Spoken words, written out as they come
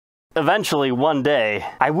Eventually, one day,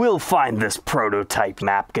 I will find this prototype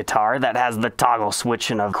map guitar that has the toggle switch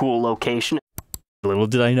in a cool location. Little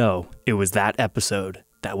did I know, it was that episode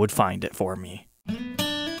that would find it for me.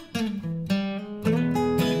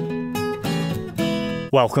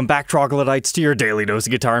 Welcome back, Troglodytes, to your daily dose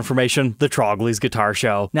of guitar information, the Trogly's Guitar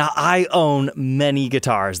Show. Now, I own many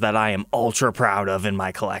guitars that I am ultra proud of in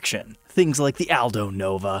my collection. Things like the Aldo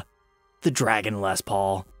Nova, the Dragon Les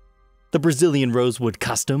Paul, the Brazilian Rosewood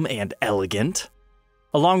Custom and Elegant,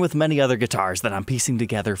 along with many other guitars that I'm piecing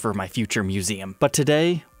together for my future museum. But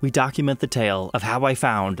today, we document the tale of how I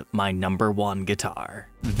found my #1 guitar,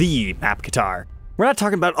 the map guitar. We're not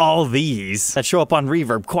talking about all these that show up on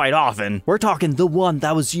Reverb quite often. We're talking the one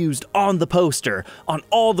that was used on the poster, on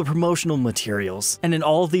all the promotional materials. And in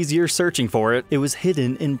all of these years searching for it, it was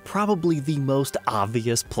hidden in probably the most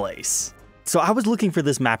obvious place. So I was looking for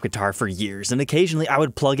this map guitar for years, and occasionally I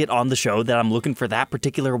would plug it on the show that I'm looking for that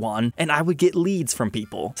particular one, and I would get leads from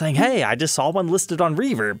people saying, hey, I just saw one listed on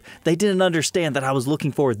Reverb. They didn't understand that I was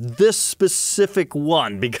looking for this specific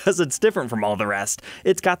one because it's different from all the rest.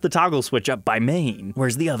 It's got the toggle switch up by Maine,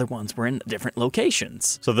 whereas the other ones were in different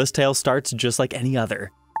locations. So this tale starts just like any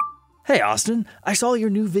other. Hey Austin, I saw your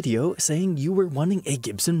new video saying you were wanting a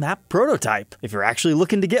Gibson map prototype. If you're actually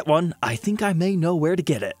looking to get one, I think I may know where to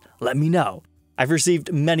get it. Let me know. I've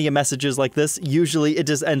received many messages like this. Usually it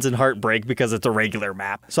just ends in heartbreak because it's a regular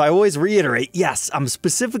map. So I always reiterate, yes, I'm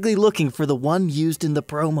specifically looking for the one used in the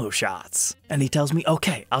promo shots. And he tells me,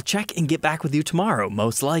 okay, I'll check and get back with you tomorrow,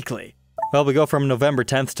 most likely. Well, we go from November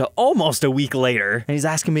 10th to almost a week later, and he's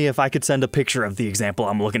asking me if I could send a picture of the example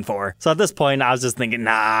I'm looking for. So at this point, I was just thinking,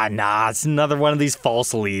 nah, it's another one of these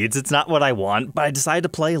false leads. It's not what I want, but I decided to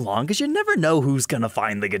play along because you never know who's gonna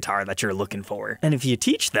find the guitar that you're looking for. And if you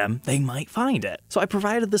teach them, they might find it. So I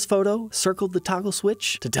provided this photo, circled the toggle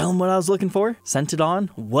switch to tell him what I was looking for, sent it on,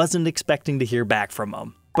 wasn't expecting to hear back from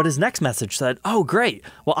him. But his next message said, oh great,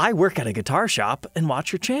 well I work at a guitar shop and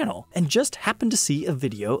watch your channel, and just happened to see a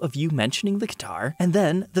video of you mentioning the guitar, and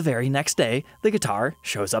then the very next day, the guitar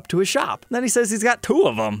shows up to his shop. Then he says he's got 2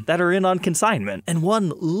 of them that are in on consignment, and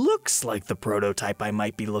one looks like the prototype I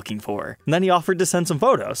might be looking for. And then he offered to send some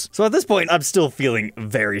photos. So at this point, I'm still feeling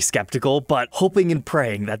very skeptical, but hoping and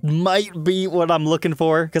praying that might be what I'm looking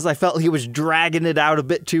for, because I felt he was dragging it out a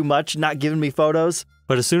bit too much, not giving me photos.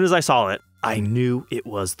 But as soon as I saw it, I knew it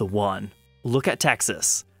was the one. Look at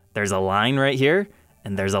Texas. There's a line right here,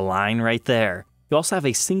 and there's a line right there. You also have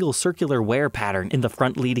a single circular wear pattern in the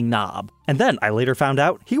front leading knob. And then I later found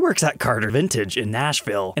out he works at Carter Vintage in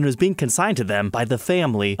Nashville and was being consigned to them by the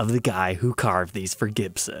family of the guy who carved these for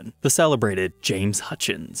Gibson, the celebrated James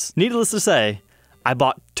Hutchins. Needless to say, I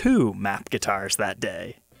bought 2 map guitars that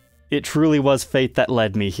day. It truly was fate that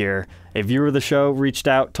led me here. A viewer of the show reached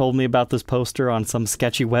out, told me about this poster on some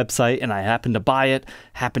sketchy website, and I happened to buy it,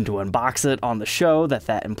 happened to unbox it on the show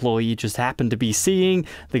that employee just happened to be seeing.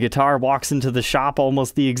 The guitar walks into the shop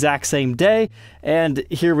almost the exact same day, and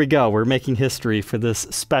here we go. We're making history for this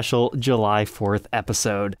special July 4th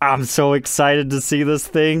episode. I'm so excited to see this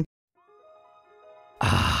thing.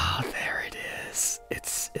 Ah, there it is.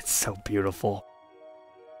 It's so beautiful.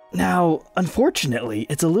 Now, unfortunately,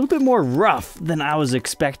 it's a little bit more rough than I was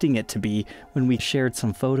expecting it to be when we shared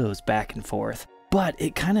some photos back and forth, but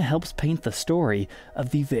it kind of helps paint the story of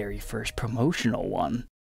the very first promotional one.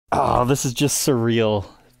 Oh, this is just surreal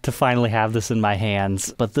to finally have this in my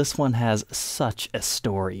hands, but this one has such a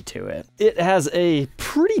story to it. It has a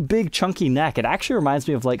pretty big chunky neck. It actually reminds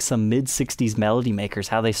me of like some mid-60s melody makers,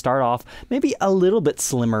 how they start off maybe a little bit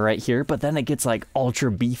slimmer right here, but then it gets like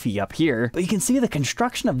ultra beefy up here. But you can see the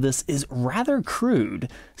construction of this is rather crude.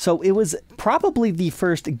 So it was probably the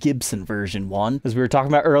first Gibson version one. As we were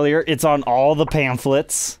talking about earlier, it's on all the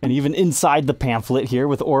pamphlets, and even inside the pamphlet here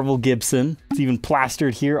with Orville Gibson. It's even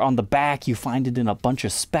plastered here on the back. You find it in a bunch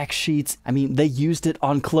of spec sheets. I mean, they used it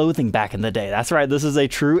on clothing back in the day. That's right, this is a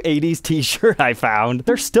true 80s t-shirt I found.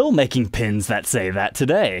 They're still making pins that say that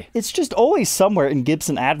today. It's just always somewhere in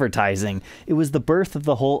Gibson advertising. It was the birth of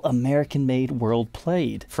the whole American-made world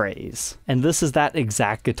played phrase. And this is that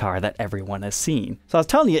exact guitar that everyone has seen. So I was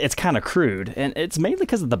telling you, it's kind of crude, and it's mainly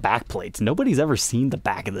because of the back plates. Nobody's ever seen the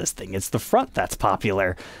back of this thing. It's the front that's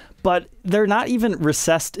popular, but they're not even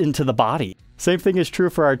recessed into the body. Same thing is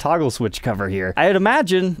true for our toggle switch cover here. I'd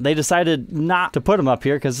imagine they decided not to put them up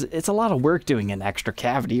here because it's a lot of work doing an extra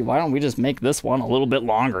cavity. Why don't we just make this one a little bit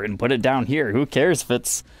longer and put it down here? Who cares if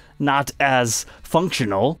it's not as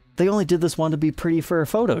functional? They only did this one to be pretty for a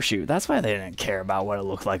photo shoot. That's why they didn't care about what it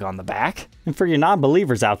looked like on the back. And for your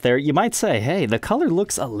non-believers out there, you might say, hey, the color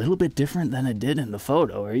looks a little bit different than it did in the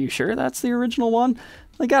photo. Are you sure that's the original one?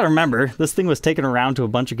 I gotta remember, this thing was taken around to a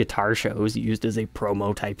bunch of guitar shows used as a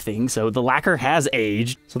promo type thing, so the lacquer has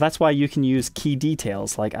aged. So that's why you can use key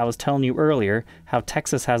details, like I was telling you earlier, how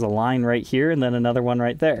Texas has a line right here and then another one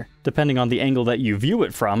right there. Depending on the angle that you view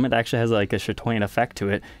it from, it actually has like a chatoyant effect to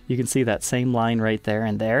it. You can see that same line right there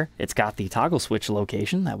and there. It's got the toggle switch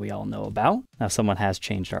location that we all know about. Now someone has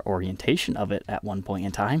changed our orientation of it at one point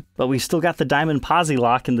in time, but we still got the diamond posi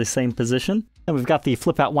lock in the same position. And we've got the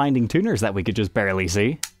flip out winding tuners that we could just barely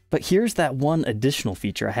see. But here's that one additional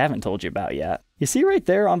feature I haven't told you about yet. You see right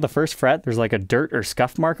there on the first fret, there's like a dirt or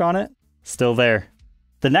scuff mark on it? Still there.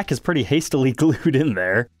 The neck is pretty hastily glued in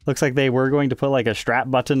there. Looks like they were going to put like a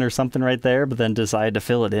strap button or something right there, but then decided to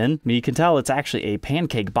fill it in. I mean, you can tell it's actually a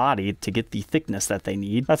pancake body to get the thickness that they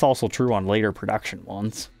need. That's also true on later production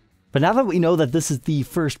ones. But now that we know that this is the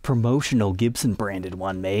first promotional Gibson branded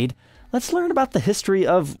one made, let's learn about the history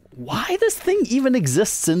of why this thing even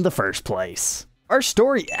exists in the first place. Our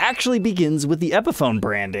story actually begins with the Epiphone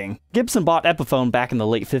branding. Gibson bought Epiphone back in the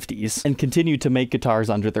late 50s and continued to make guitars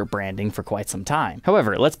under their branding for quite some time.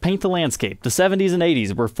 However, let's paint the landscape. The 70s and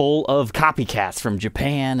 80s were full of copycats from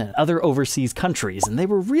Japan and other overseas countries, and they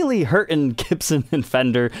were really hurting Gibson and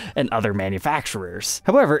Fender and other manufacturers.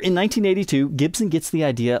 However, in 1982, Gibson gets the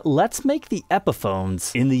idea, let's make the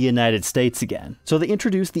Epiphones in the United States again. So they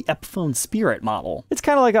introduced the Epiphone Spirit model. It's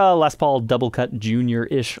kind of like a Les Paul double cut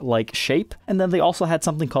junior-ish like shape, and then they also had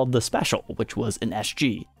something called the Special, which was an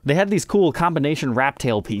SG. They had these cool combination wrap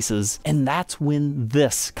tail pieces, and that's when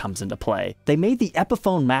this comes into play. They made the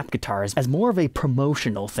Epiphone map guitars as more of a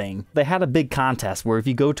promotional thing. They had a big contest where if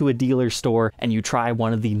you go to a dealer's store and you try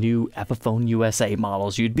one of the new Epiphone USA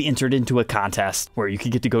models, you'd be entered into a contest where you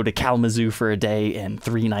could get to go to Kalamazoo for a day and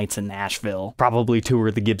 3 nights in Nashville. Probably tour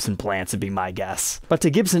the Gibson plants would be my guess. But to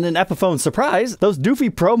Gibson and Epiphone's surprise, those doofy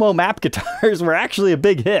promo map guitars were actually a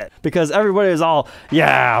big hit because everybody was all,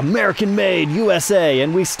 yeah, American made, USA,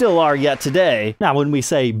 and we still are yet today. Now, when we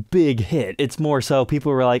say big hit, it's more so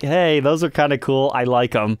people were like, hey, those are kind of cool, I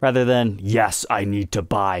like them, rather than, yes, I need to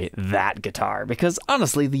buy that guitar. Because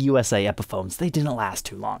honestly, the USA Epiphones, they didn't last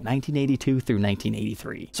too long, 1982 through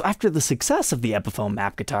 1983. So after the success of the Epiphone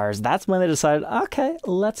map guitars, that's when they decided, okay,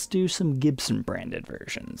 let's do some Gibson branded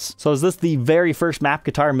versions. So is this the very first map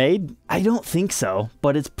guitar made? I don't think so,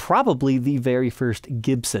 but it's probably the very first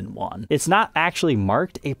Gibson one. It's not actually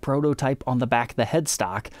marked a prototype on the back of the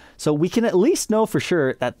headstock, so we can at least know for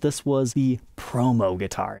sure that this was the promo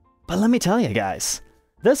guitar. But let me tell you guys,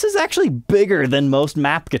 this is actually bigger than most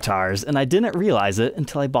map guitars, and I didn't realize it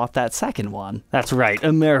until I bought that second one. That's right,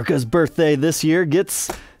 America's birthday this year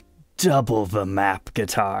gets double the map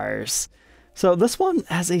guitars. So this one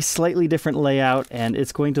has a slightly different layout, and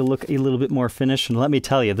it's going to look a little bit more finished. And let me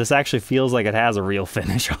tell you, this actually feels like it has a real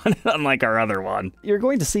finish on it, unlike our other one. You're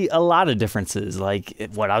going to see a lot of differences,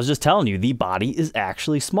 like what I was just telling you, the body is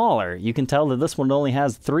actually smaller. You can tell that this one only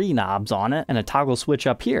has 3 knobs on it and a toggle switch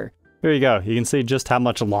up here. There you go. You can see just how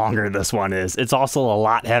much longer this one is. It's also a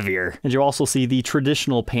lot heavier. And you also see the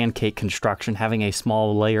traditional pancake construction having a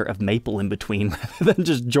small layer of maple in between rather than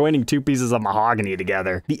just joining 2 pieces of mahogany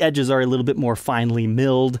together. The edges are a little bit more finely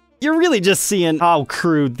milled. You're really just seeing how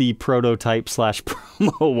crude the prototype slash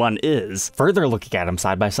promo one is. Further looking at them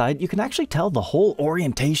side by side, you can actually tell the whole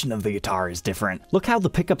orientation of the guitar is different. Look how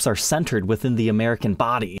the pickups are centered within the American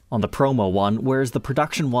body on the promo one, whereas the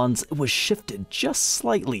production ones was shifted just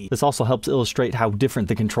slightly. This also helps illustrate how different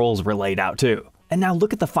the controls were laid out too. And now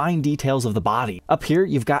look at the fine details of the body. Up here,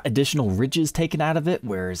 you've got additional ridges taken out of it,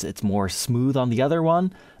 whereas it's more smooth on the other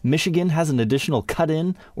one. Michigan has an additional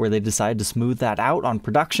cut-in where they decided to smooth that out on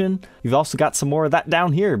production. You've also got some more of that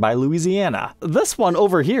down here by Louisiana. This one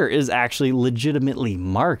over here is actually legitimately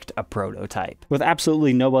marked a prototype, with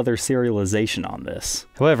absolutely no other serialization on this.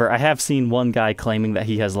 However, I have seen one guy claiming that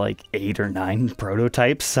he has like 8 or 9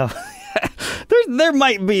 prototypes, so there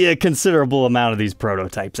might be a considerable amount of these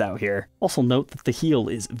prototypes out here. Also note that the heel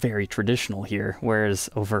is very traditional here, whereas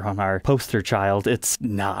over on our poster child, it's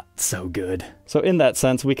not so good. So in that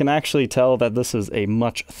sense, we can actually tell that this is a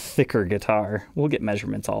much thicker guitar. We'll get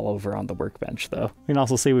measurements all over on the workbench though. We can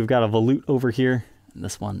also see we've got a volute over here. And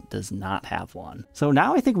this one does not have one. So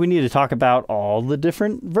now I think we need to talk about all the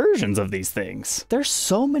different versions of these things. There's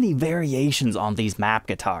so many variations on these map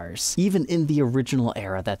guitars, even in the original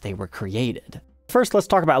era that they were created. First, let's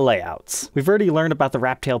talk about layouts. We've already learned about the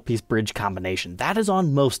wrap tailpiece bridge combination. That is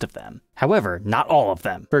on most of them. However, not all of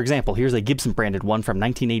them. For example, here's a Gibson branded one from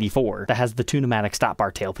 1984 that has the Tune-O-Matic stop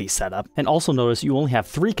bar tailpiece setup. And also notice you only have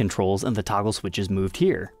 3 controls and the toggle switch is moved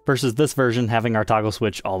here, versus this version having our toggle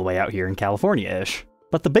switch all the way out here in California-ish.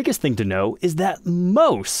 But the biggest thing to know is that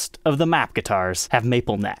most of the map guitars have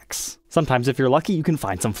maple necks. Sometimes if you're lucky, you can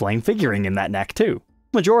find some flame figuring in that neck too.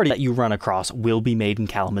 Majority that you run across will be made in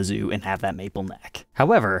Kalamazoo and have that maple neck.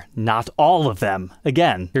 However, not all of them.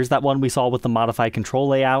 Again, here's that one we saw with the modified control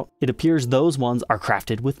layout. It appears those ones are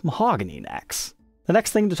crafted with mahogany necks. The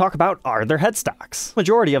next thing to talk about are their headstocks.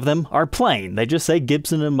 Majority of them are plain, they just say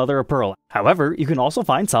Gibson and mother of pearl. However, you can also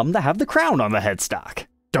find some that have the crown on the headstock.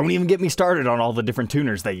 Don't even get me started on all the different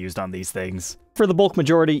tuners they used on these things. For the bulk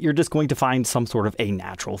majority, you're just going to find some sort of a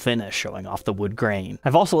natural finish showing off the wood grain.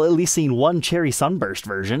 I've also at least seen one cherry sunburst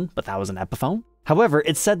version, but that was an Epiphone. However,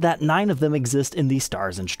 it's said that 9 of them exist in the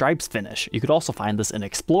stars and stripes finish. You could also find this in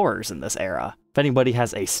Explorers in this era. If anybody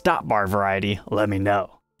has a stop bar variety, let me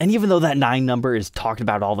know. And even though that 9 number is talked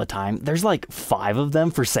about all the time, there's like 5 of them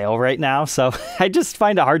for sale right now, so I just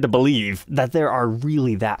find it hard to believe that there are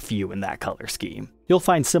really that few in that color scheme. You'll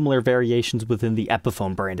find similar variations within the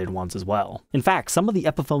Epiphone branded ones as well. In fact, some of the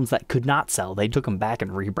Epiphones that could not sell, they took them back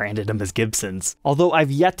and rebranded them as Gibsons. Although I've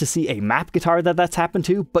yet to see a map guitar that's happened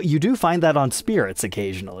to, but you do find that on Spirits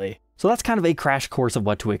occasionally. So that's kind of a crash course of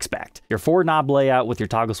what to expect. Your 4-knob layout with your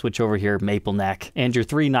toggle switch over here, maple neck, and your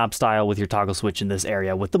 3-knob style with your toggle switch in this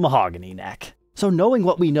area with the mahogany neck. So knowing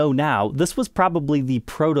what we know now, this was probably the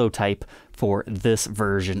prototype for this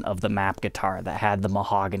version of the map guitar that had the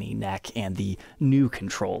mahogany neck and the new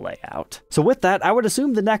control layout. So with that, I would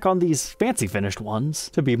assume the neck on these fancy finished ones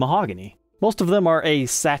to be mahogany. Most of them are a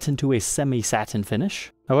satin to a semi-satin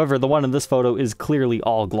finish. However, the one in this photo is clearly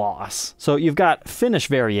all gloss. So you've got finish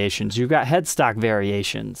variations, you've got headstock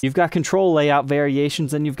variations, you've got control layout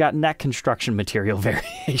variations, and you've got neck construction material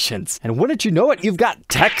variations. And wouldn't you know it, you've got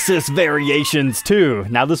Texas variations too.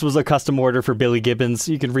 Now this was a custom order for Billy Gibbons.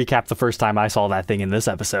 You can recap the first time I saw that thing in this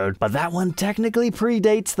episode. But that one technically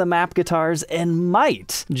predates the map guitars and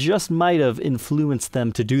just might have influenced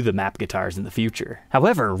them to do the map guitars in the future.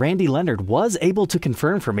 However, Randy Leonard was able to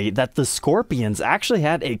confirm for me that the Scorpions actually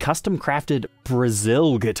had a custom crafted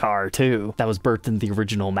Brazil guitar too that was birthed in the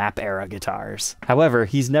original map era guitars. However,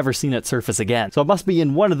 he's never seen it surface again, so it must be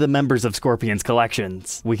in one of the members of Scorpion's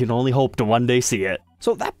collections. We can only hope to one day see it.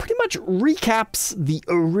 So that pretty much recaps the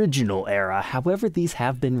original era. However, these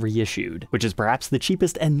have been reissued, which is perhaps the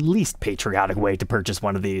cheapest and least patriotic way to purchase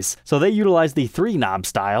one of these. So they utilized the 3-knob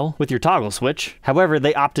style with your toggle switch. However,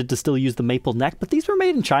 they opted to still use the maple neck, but these were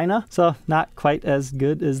made in China, so not quite as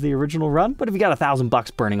good as the original run. But if you got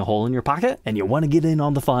 $1,000 burning a hole in your pocket and you want to get in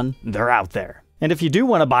on the fun, they're out there. And if you do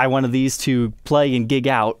want to buy one of these to play and gig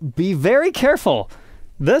out, be very careful.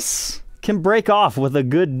 This can break off with a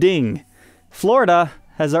good ding. Florida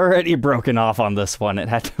has already broken off on this one. It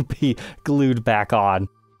had to be glued back on.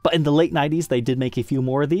 But in the late 90s, they did make a few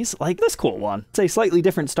more of these, like this cool one. It's a slightly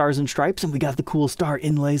different stars and stripes, and we got the cool star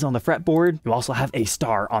inlays on the fretboard. You also have a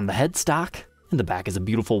star on the headstock, and the back is a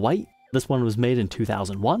beautiful white. This one was made in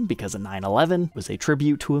 2001 because of 9/11 was a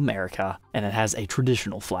tribute to America, and it has a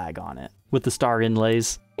traditional flag on it, with the star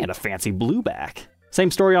inlays and a fancy blue back. Same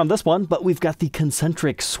story on this one, but we've got the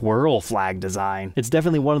concentric swirl flag design. It's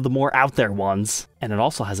definitely one of the more out there ones, and it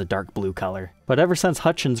also has a dark blue color. But ever since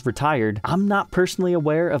Hutchins retired, I'm not personally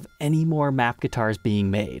aware of any more map guitars being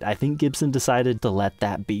made. I think Gibson decided to let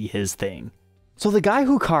that be his thing. So the guy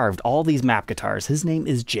who carved all these map guitars, his name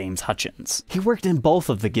is James Hutchins. He worked in both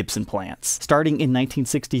of the Gibson plants, starting in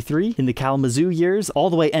 1963 in the Kalamazoo years, all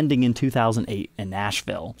the way ending in 2008 in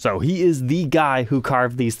Nashville. So he is the guy who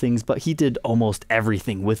carved these things, but he did almost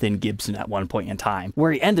everything within Gibson at one point in time.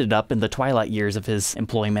 Where he ended up in the twilight years of his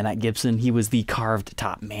employment at Gibson, he was the carved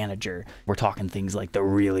top manager. We're talking things like the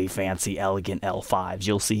really fancy, elegant L5s.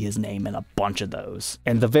 You'll see his name in a bunch of those.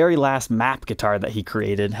 And the very last map guitar that he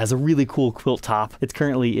created has a really cool quilt top. It's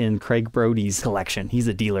currently in Craig Brody's collection. He's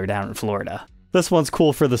a dealer down in Florida. This one's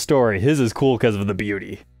cool for the story. His is cool because of the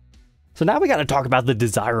beauty. So now we got to talk about the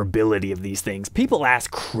desirability of these things. People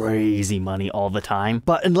ask crazy money all the time,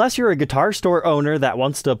 but unless you're a guitar store owner that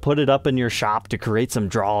wants to put it up in your shop to create some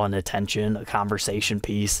draw and attention, a conversation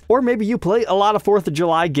piece, or maybe you play a lot of 4th of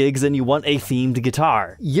July gigs and you want a themed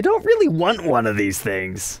guitar, you don't really want one of these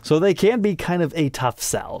things. So they can be kind of a tough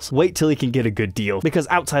sell. So wait till you can get a good deal, because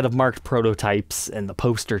outside of marked prototypes and the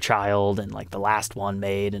poster child and like the last one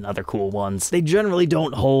made and other cool ones, they generally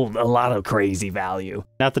don't hold a lot of crazy value.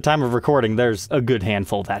 At the time of recording, there's a good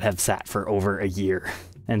handful that have sat for over a year.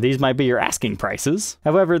 And these might be your asking prices.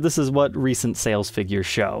 However, this is what recent sales figures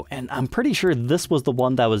show, and I'm pretty sure this was the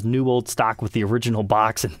one that was new old stock with the original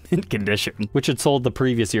box in mint condition, which had sold the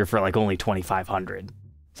previous year for like only $2,500.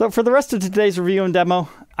 So for the rest of today's review and demo,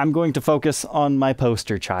 I'm going to focus on my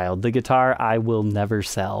poster child, the guitar I will never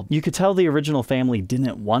sell. You could tell the original family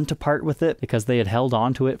didn't want to part with it because they had held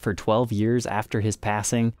on to it for 12 years after his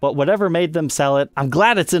passing, but whatever made them sell it, I'm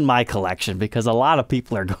glad it's in my collection because a lot of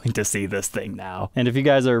people are going to see this thing now. And if you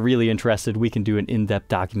guys are really interested, we can do an in-depth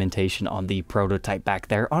documentation on the prototype back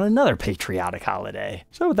there on another patriotic holiday.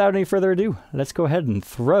 So without any further ado, let's go ahead and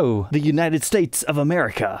throw the United States of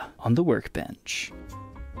America on the workbench.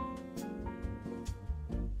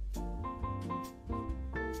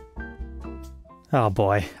 Oh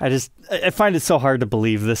boy, I find it so hard to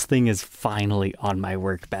believe this thing is finally on my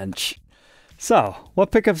workbench. So,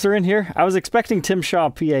 what pickups are in here? I was expecting Tim Shaw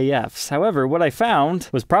PAFs. However, what I found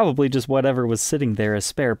was probably just whatever was sitting there as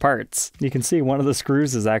spare parts. You can see one of the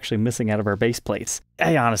screws is actually missing out of our base plates.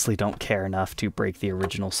 I honestly don't care enough to break the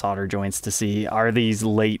original solder joints to see, are these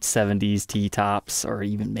late 70s T-tops or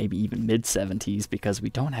maybe even mid 70s, because we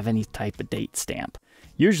don't have any type of date stamp.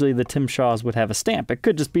 Usually the Tim Shaws would have a stamp. It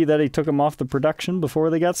could just be that he took them off the production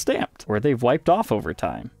before they got stamped, or they've wiped off over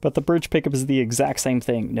time. But the bridge pickup is the exact same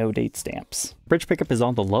thing, no date stamps. Bridge pickup is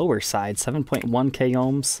on the lower side, 7.1 K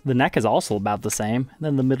ohms. The neck is also about the same, and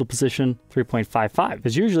then the middle position, 3.55.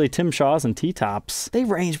 Because usually Tim Shaws and T-tops, they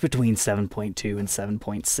range between 7.2 and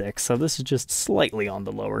 7.6, so this is just slightly on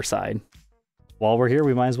the lower side. While we're here,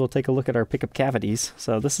 we might as well take a look at our pickup cavities.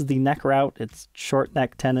 So this is the neck route. It's short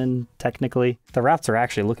neck tenon, technically. The routes are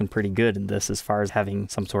actually looking pretty good in this as far as having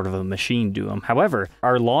some sort of a machine do them. However,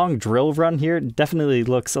 our long drill run here definitely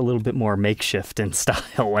looks a little bit more makeshift in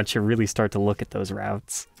style once you really start to look at those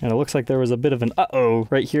routes. And it looks like there was a bit of an uh-oh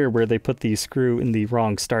right here where they put the screw in the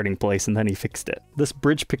wrong starting place and then he fixed it. This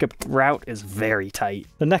bridge pickup route is very tight.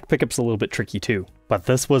 The neck pickup's a little bit tricky too. But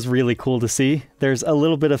this was really cool to see. There's a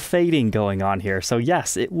little bit of fading going on here. So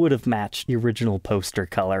yes, it would have matched the original poster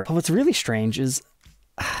color. But what's really strange is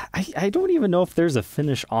I don't even know if there's a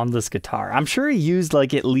finish on this guitar. I'm sure he used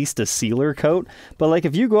like at least a sealer coat, but like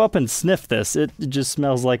if you go up and sniff this, it just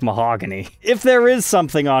smells like mahogany. If there is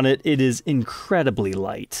something on it, it is incredibly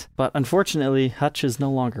light. But unfortunately, Hutch is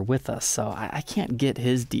no longer with us, so I can't get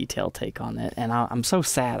his detail take on it, and I'm so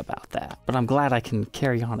sad about that. But I'm glad I can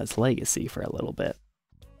carry on its legacy for a little bit.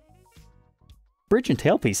 Bridge and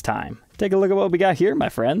tailpiece time. Take a look at what we got here, my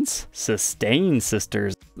friends. Sustain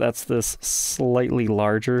Sisters. That's this slightly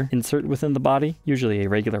larger insert within the body. Usually a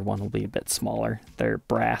regular one will be a bit smaller. They're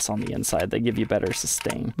brass on the inside. They give you better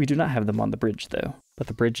sustain. We do not have them on the bridge though. But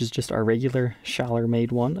the bridge is just our regular Schaller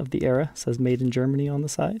made one of the era. It says made in Germany on the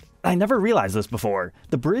side. I never realized this before.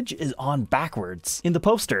 The bridge is on backwards in the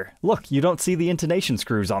poster. Look, you don't see the intonation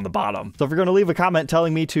screws on the bottom. So if you're going to leave a comment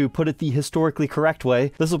telling me to put it the historically correct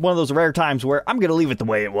way, this is one of those rare times where I'm going to leave it the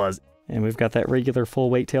way it was. And we've got that regular full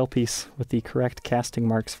weight tailpiece with the correct casting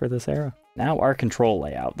marks for this era. Now our control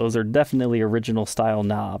layout. Those are definitely original style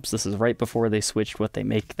knobs. This is right before they switched what they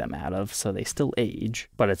make them out of, so they still age.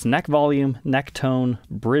 But it's neck volume, neck tone,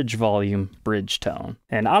 bridge volume, bridge tone.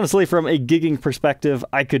 And honestly, from a gigging perspective,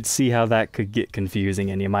 I could see how that could get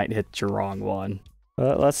confusing and you might hit your wrong one.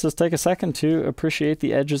 Let's just take a second to appreciate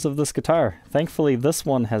the edges of this guitar. Thankfully, this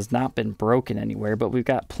one has not been broken anywhere, but we've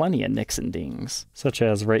got plenty of nicks and dings, such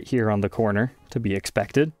as right here on the corner, to be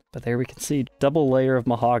expected. But there we can see double layer of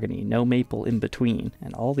mahogany, no maple in between,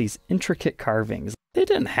 and all these intricate carvings. They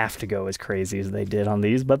didn't have to go as crazy as they did on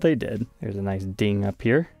these, but they did. There's a nice ding up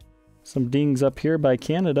here. Some dings up here by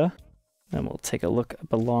Canada. And we'll take a look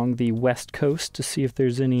up along the west coast to see if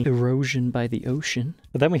there's any erosion by the ocean.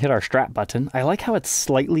 But then we hit our strap button. I like how it's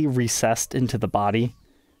slightly recessed into the body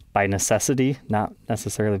by necessity, not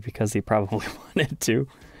necessarily because he probably wanted to.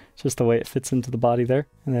 It's just the way it fits into the body there.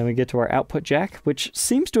 And then we get to our output jack, which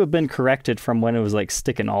seems to have been corrected from when it was like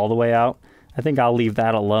sticking all the way out. I think I'll leave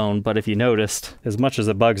that alone, but if you noticed, as much as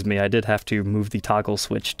it bugs me, I did have to move the toggle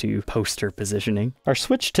switch to poster positioning. Our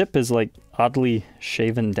switch tip is like oddly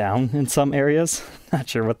shaven down in some areas. Not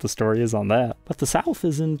sure what the story is on that. But the South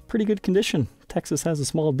is in pretty good condition. Texas has a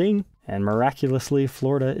small ding, and miraculously,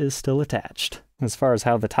 Florida is still attached. As far as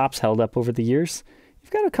how the top's held up over the years,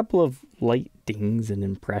 you've got a couple of light dings and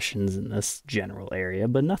impressions in this general area,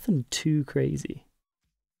 but nothing too crazy.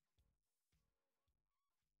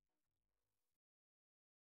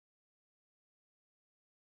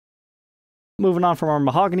 Moving on from our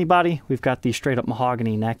mahogany body, we've got the straight up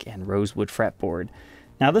mahogany neck and rosewood fretboard.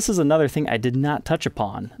 Now this is another thing I did not touch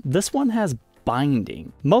upon. This one has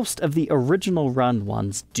binding. Most of the original run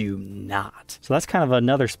ones do not. So that's kind of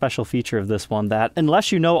another special feature of this one that,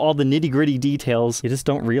 unless you know all the nitty-gritty details, you just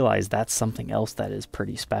don't realize that's something else that is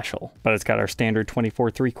pretty special. But it's got our standard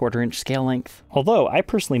 24 3/4 inch scale length. Although I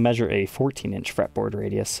personally measure a 14 inch fretboard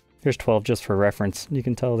radius. Here's 12 just for reference. You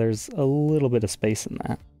can tell there's a little bit of space in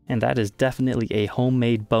that. And that is definitely a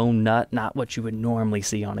homemade bone nut, not what you would normally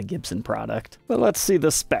see on a Gibson product. But let's see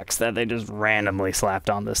the specs that they just randomly slapped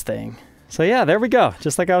on this thing. So yeah, there we go.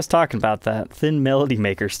 Just like I was talking about, that thin Melody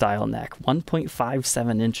Maker style neck,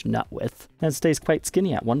 1.57 inch nut width. And it stays quite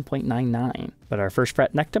skinny at 1.99. But our first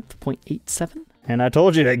fret neck depth, 0.87. And I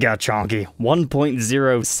told you they got chonky,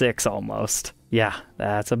 1.06 almost. Yeah,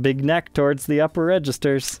 that's a big neck towards the upper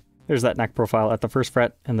registers. There's that neck profile at the first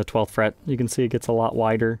fret and the 12th fret. You can see it gets a lot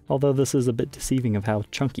wider, although this is a bit deceiving of how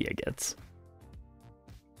chunky it gets.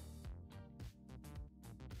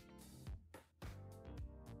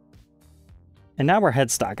 And now our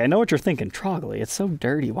headstock. I know what you're thinking, Trogly, it's so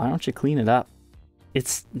dirty, why don't you clean it up?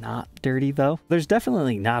 It's not dirty though. There's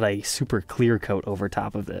definitely not a super clear coat over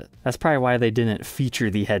top of it. That's probably why they didn't feature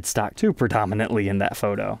the headstock too predominantly in that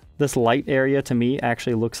photo. This light area to me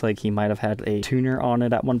actually looks like he might have had a tuner on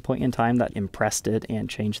it at one point in time that impressed it and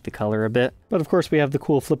changed the color a bit. But of course we have the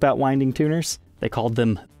cool flip out winding tuners. They called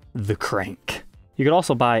them the Crank. You could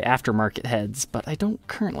also buy aftermarket heads, but I don't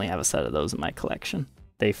currently have a set of those in my collection.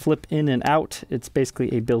 They flip in and out. It's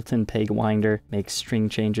basically a built-in peg winder, makes string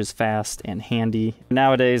changes fast and handy.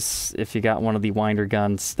 Nowadays, if you got one of the winder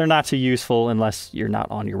guns, they're not too useful unless you're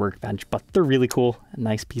not on your workbench, but they're really cool. A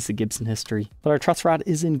nice piece of Gibson history. But our truss rod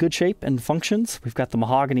is in good shape and functions. We've got the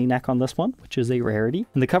mahogany neck on this one, which is a rarity.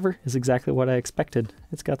 And the cover is exactly what I expected.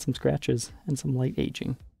 It's got some scratches and some light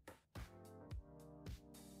aging.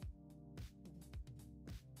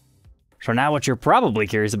 So now what you're probably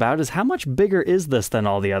curious about is how much bigger is this than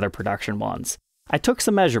all the other production ones? I took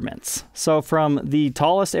some measurements. So from the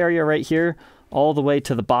tallest area right here all the way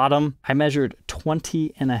to the bottom, I measured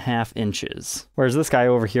 20.5 inches. Whereas this guy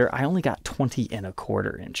over here, I only got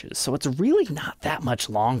 20.25 inches. So it's really not that much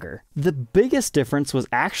longer. The biggest difference was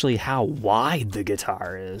actually how wide the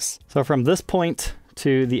guitar is. So from this point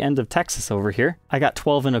to the end of Texas over here, I got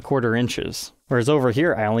 12.25 inches. Whereas over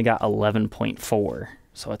here, I only got 11.4.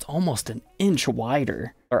 So it's almost an inch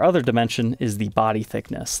wider. Our other dimension is the body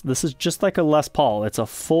thickness. This is just like a Les Paul. It's a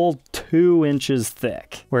full 2 inches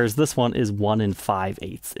thick, whereas this one is 1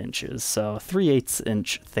 5/8 inches, so 3/8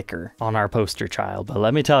 inch thicker on our poster child. But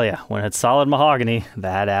let me tell you, when it's solid mahogany,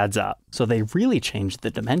 that adds up. So they really changed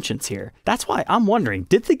the dimensions here. That's why I'm wondering,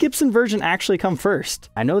 did the Gibson version actually come first?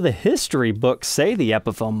 I know the history books say the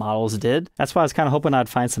Epiphone models did. That's why I was kind of hoping I'd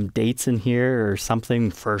find some dates in here or something,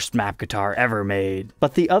 first map guitar ever made.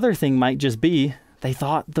 But the other thing might just be, they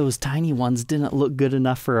thought those tiny ones didn't look good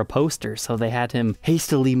enough for a poster, so they had him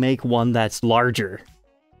hastily make one that's larger.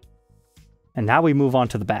 And now we move on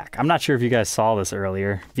to the back. I'm not sure if you guys saw this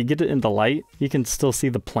earlier. If you get it in the light, you can still see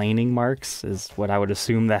the planing marks, is what I would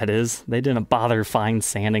assume that is. They didn't bother fine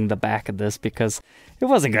sanding the back of this because it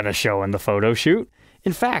wasn't gonna show in the photo shoot.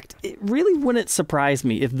 In fact, it really wouldn't surprise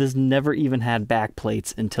me if this never even had back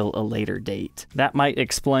plates until a later date. That might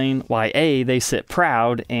explain why A, they sit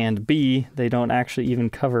proud, and B, they don't actually even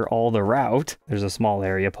cover all the route. There's a small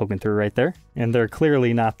area poking through right there. And they're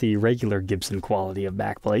clearly not the regular Gibson quality of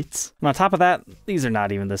back plates. And on top of that, these are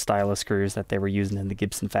not even the style of screws that they were using in the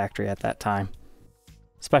Gibson factory at that time.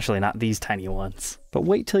 Especially not these tiny ones. But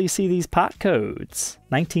wait till you see these pot codes.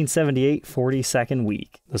 1978 42nd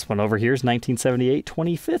week. This one over here is 1978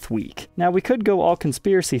 25th week. Now we could go all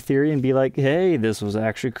conspiracy theory and be like, hey, this was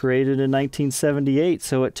actually created in 1978,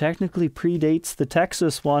 so it technically predates the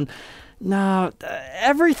Texas one. No,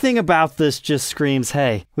 everything about this just screams,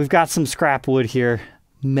 hey, we've got some scrap wood here.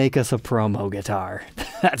 Make us a promo guitar.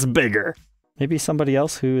 That's bigger. Maybe somebody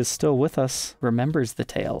else who is still with us remembers the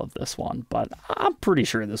tale of this one, but I'm pretty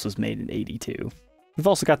sure this was made in '82. We've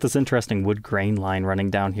also got this interesting wood grain line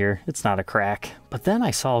running down here. It's not a crack. But then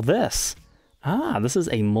I saw this. This is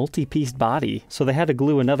a multi-pieced body. So they had to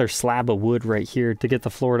glue another slab of wood right here to get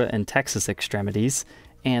the Florida and Texas extremities.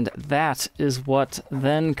 And that is what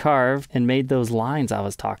then carved and made those lines I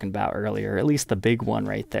was talking about earlier, at least the big one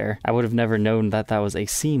right there. I would have never known that that was a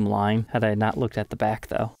seam line had I not looked at the back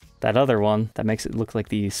though. That other one that makes it look like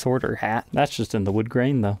the sorter hat, that's just in the wood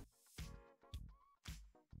grain though.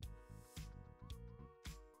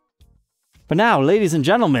 But now, ladies and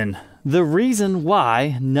gentlemen, the reason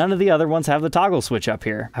why none of the other ones have the toggle switch up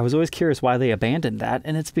here. I was always curious why they abandoned that,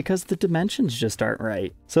 and it's because the dimensions just aren't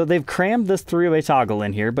right. So they've crammed this 3-way toggle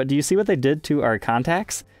in here, but do you see what they did to our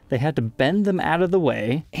contacts? They had to bend them out of the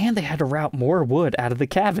way, and they had to route more wood out of the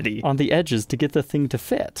cavity on the edges to get the thing to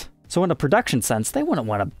fit. So in a production sense, they wouldn't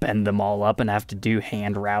want to bend them all up and have to do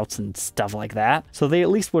hand routes and stuff like that. So they at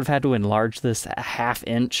least would have had to enlarge this a ½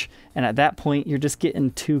 inch. And at that point, you're just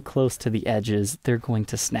getting too close to the edges. They're going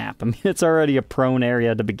to snap. I mean, it's already a prone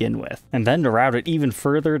area to begin with. And then to route it even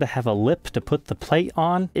further to have a lip to put the plate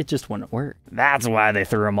on, it just wouldn't work. That's why they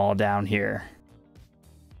threw them all down here.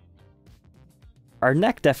 Our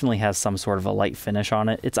neck definitely has some sort of a light finish on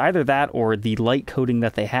it. It's either that or the light coating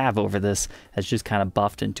that they have over this has just kind of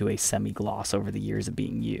buffed into a semi-gloss over the years of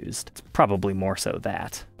being used. It's probably more so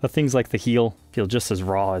that. But things like the heel feel just as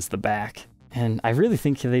raw as the back. And I really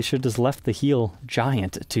think they should have just left the heel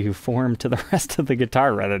giant to form to the rest of the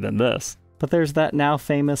guitar rather than this. But there's that now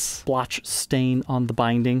famous splotch stain on the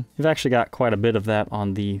binding. You've actually got quite a bit of that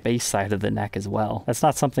on the base side of the neck as well. That's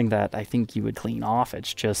not something that I think you would clean off,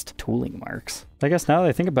 it's just tooling marks. I guess now that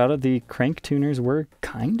I think about it, the crank tuners were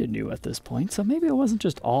kinda new at this point, so maybe it wasn't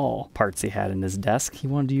just all parts he had in his desk. He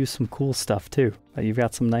wanted to use some cool stuff too. But you've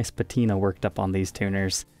got some nice patina worked up on these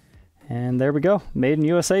tuners. And there we go, made in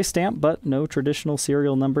USA stamp, but no traditional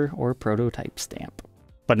serial number or prototype stamp.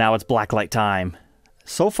 But now it's blacklight time.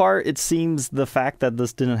 So far, it seems the fact that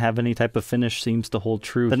this didn't have any type of finish seems to hold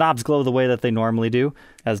true. The knobs glow the way that they normally do,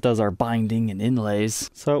 as does our binding and inlays.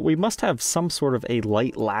 So we must have some sort of a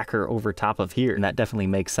light lacquer over top of here, and that definitely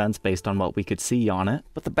makes sense based on what we could see on it.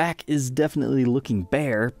 But the back is definitely looking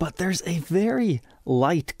bare, but there's a very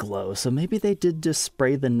light glow, so maybe they did just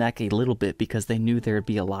spray the neck a little bit because they knew there'd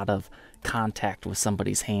be a lot of contact with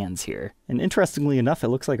somebody's hands here. And interestingly enough, it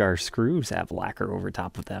looks like our screws have lacquer over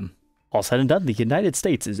top of them. All said and done, the United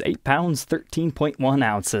States is 8 pounds, 13.1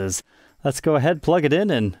 ounces. Let's go ahead, plug it in,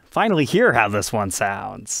 and finally hear how this one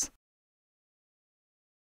sounds.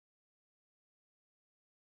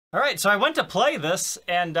 All right, so I went to play this,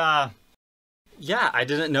 and yeah, I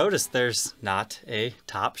didn't notice there's not a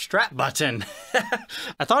top strap button.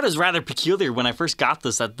 I thought it was rather peculiar when I first got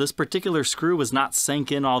this that this particular screw was not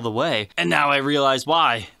sank in all the way, and now I realize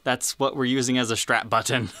why. That's what we're using as a strap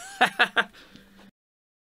button.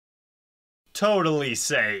 Totally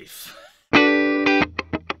safe.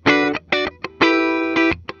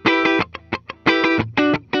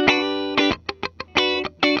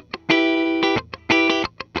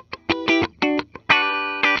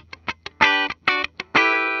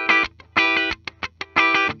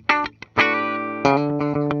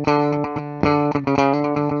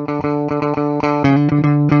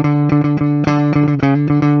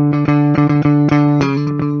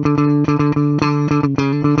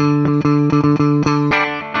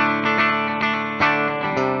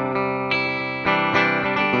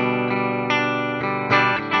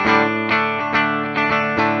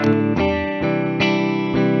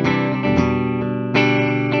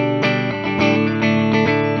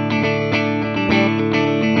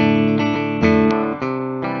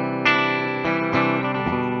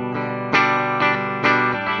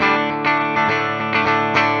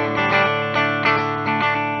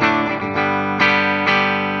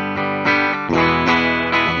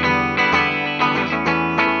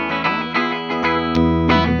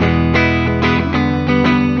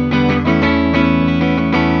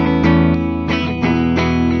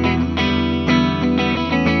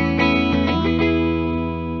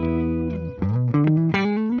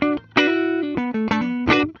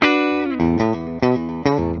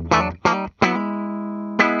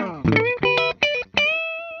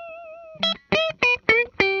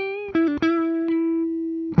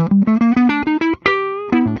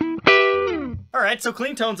 Alright, so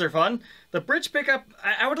clean tones are fun. The bridge pickup,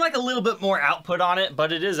 I would like a little bit more output on it,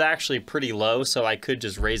 but it is actually pretty low, so I could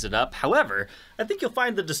just raise it up. However, I think you'll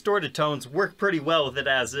find the distorted tones work pretty well with it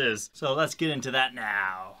as is. So let's get into that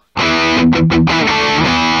now.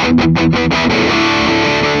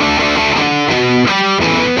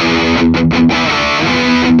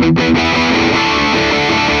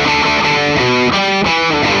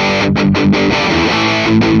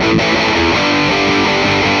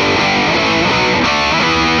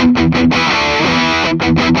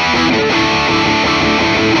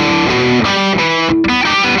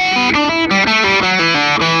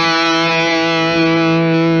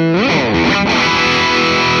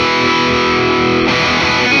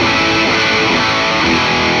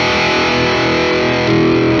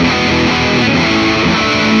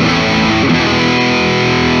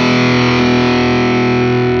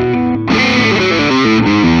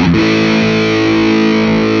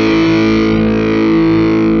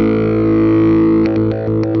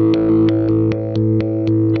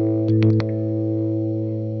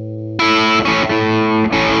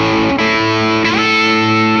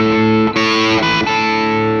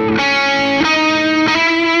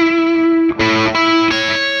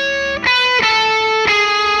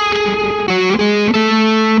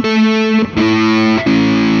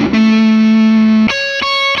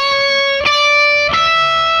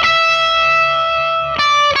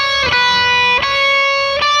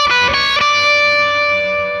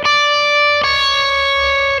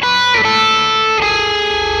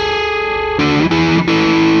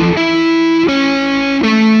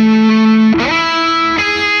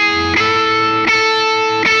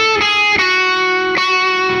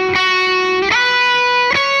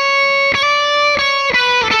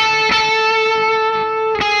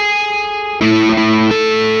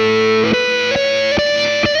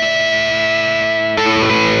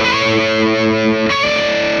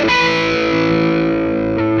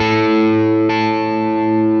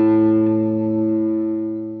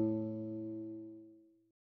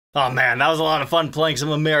 Oh man, that was a lot of fun playing some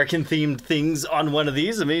American-themed things on one of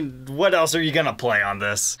these. I mean, what else are you gonna play on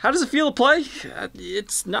this? How does it feel to play?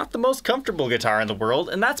 It's not the most comfortable guitar in the world,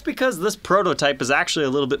 and that's because this prototype is actually a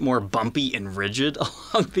little bit more bumpy and rigid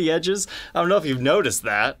along the edges. I don't know if you've noticed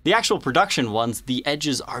that. The actual production ones, the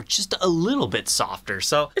edges are just a little bit softer,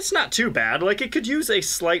 so it's not too bad. Like, it could use a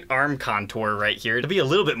slight arm contour right here to be a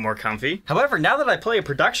little bit more comfy. However, now that I play a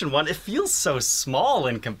production one, it feels so small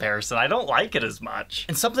in comparison. I don't like it as much.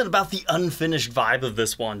 And something about the unfinished vibe of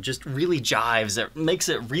this one just really jives. It makes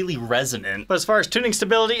it really resonant. But as far as tuning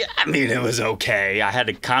stability, I mean, it was okay. I had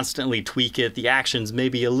to constantly tweak it. The action's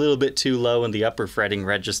maybe a little bit too low in the upper fretting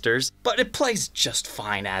registers, but it plays just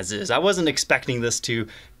fine as is. I wasn't expecting this to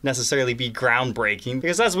necessarily be groundbreaking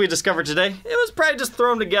because, as we discovered today, it was probably just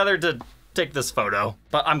thrown together to take this photo.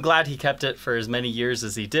 But I'm glad he kept it for as many years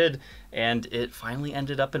as he did, and it finally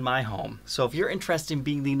ended up in my home. So if you're interested in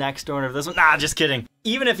being the next owner of this one, nah, just kidding.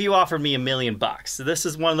 Even if you offered me $1 million, this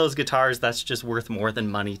is one of those guitars that's just worth more than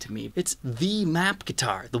money to me. It's the map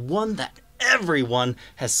guitar, the one that everyone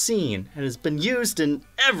has seen and has been used in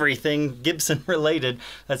everything Gibson related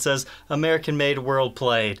that says American made, world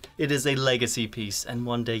played. It is a legacy piece, and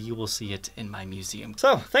one day you will see it in my museum.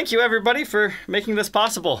 So thank you everybody for making this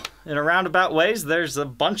possible. In a roundabout ways, there's a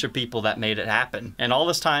bunch of people that made it happen, and all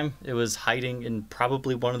this time it was hiding in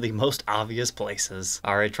probably one of the most obvious places.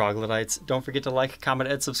 All right, troglodytes, don't forget to like,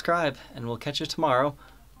 comment, and subscribe, and we'll catch you tomorrow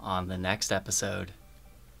on the next episode.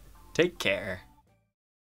 Take care.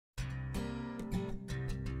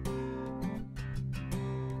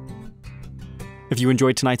 If you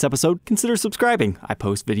enjoyed tonight's episode, consider subscribing. I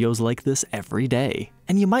post videos like this every day.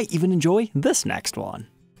 And you might even enjoy this next one.